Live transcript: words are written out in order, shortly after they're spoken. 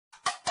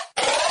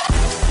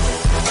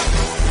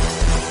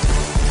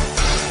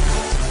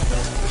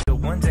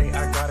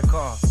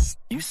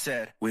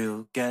said,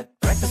 we'll get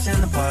breakfast in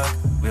the park,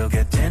 we'll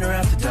get dinner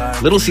after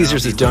dark. Little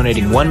Caesars is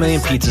donating 1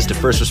 million pizzas to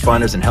first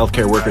responders and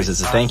healthcare workers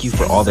as a thank you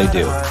for all they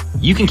do.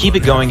 You can keep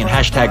it going and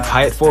hashtag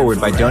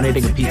 #PieItForward by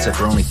donating a pizza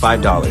for only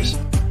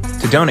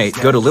 $5. To donate,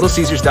 go to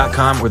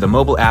littlecaesars.com or the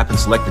mobile app and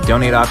select the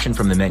donate option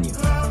from the menu.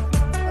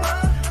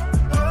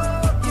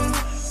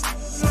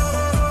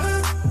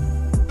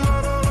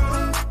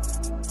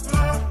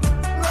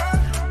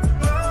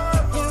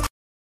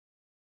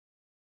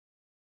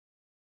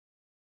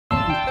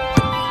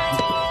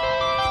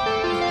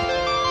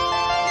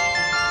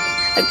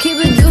 I keep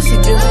it juicy,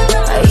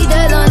 I eat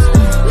that lunch,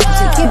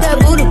 so keep that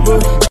booty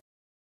booty.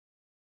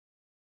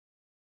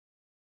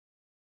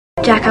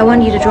 Jack, I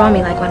want you to draw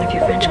me like one of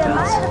your French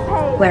girls,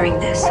 wearing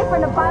this.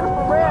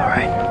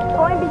 Alright.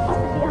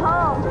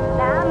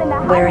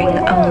 Wearing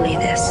only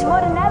this.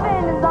 On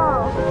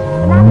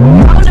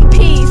the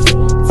piece,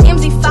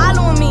 TMZ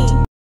following me.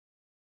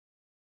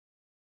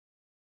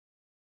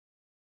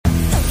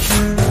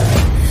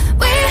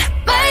 We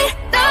might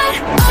not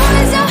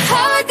always know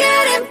how we're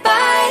getting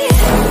by,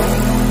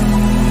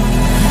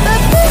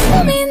 but this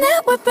don't mean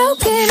that we're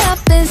broken up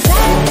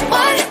inside.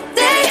 One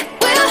day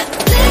we'll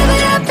live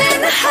it up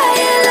in the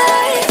higher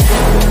life.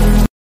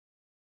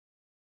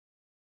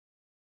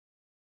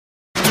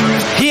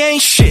 He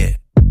ain't shit,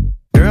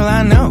 girl,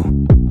 I know.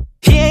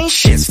 He ain't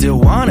shit, still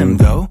want him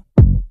though.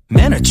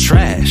 Men are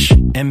trash,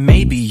 and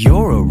maybe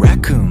you're a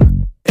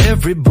raccoon.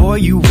 Every boy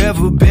you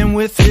ever been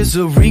with is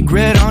a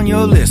regret on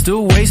your list, a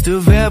waste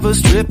of ever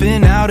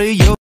stripping out of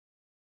your.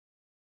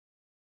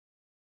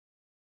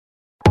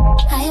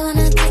 I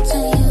wanna touch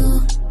on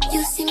you.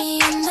 You see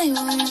me in my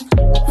room.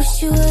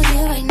 Wish you were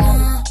here right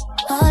now.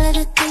 All of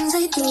the things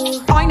I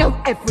do. I know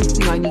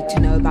everything I need to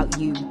know about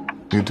you.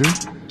 You do? You do.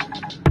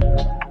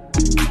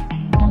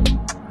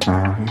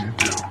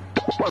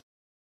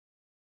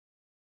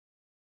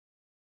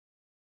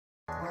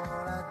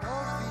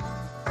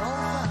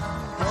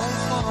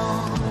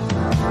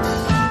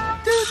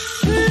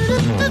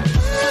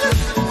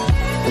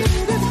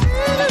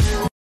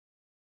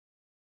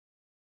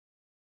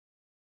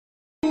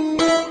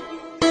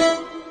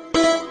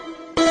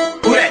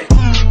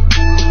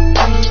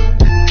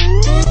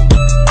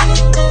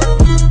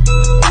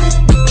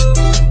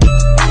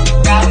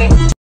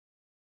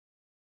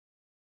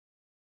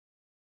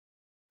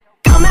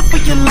 Coming for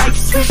your life,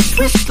 swish,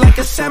 swish like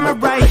a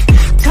samurai.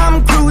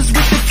 Tom Cruise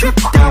with the trip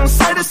down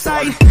side to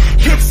side.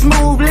 Hips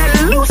move, let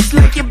it loose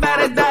like you're about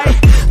to die.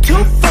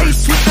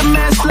 Two-Face with the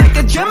mask like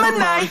a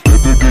Gemini.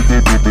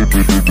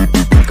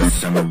 Like a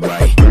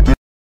samurai.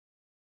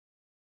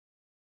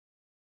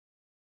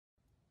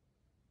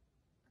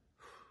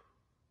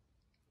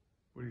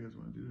 What do you guys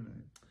want to do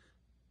tonight?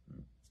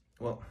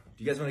 Well,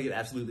 do you guys want to get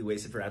absolutely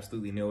wasted for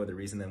absolutely no other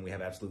reason than we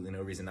have absolutely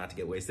no reason not to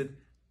get wasted?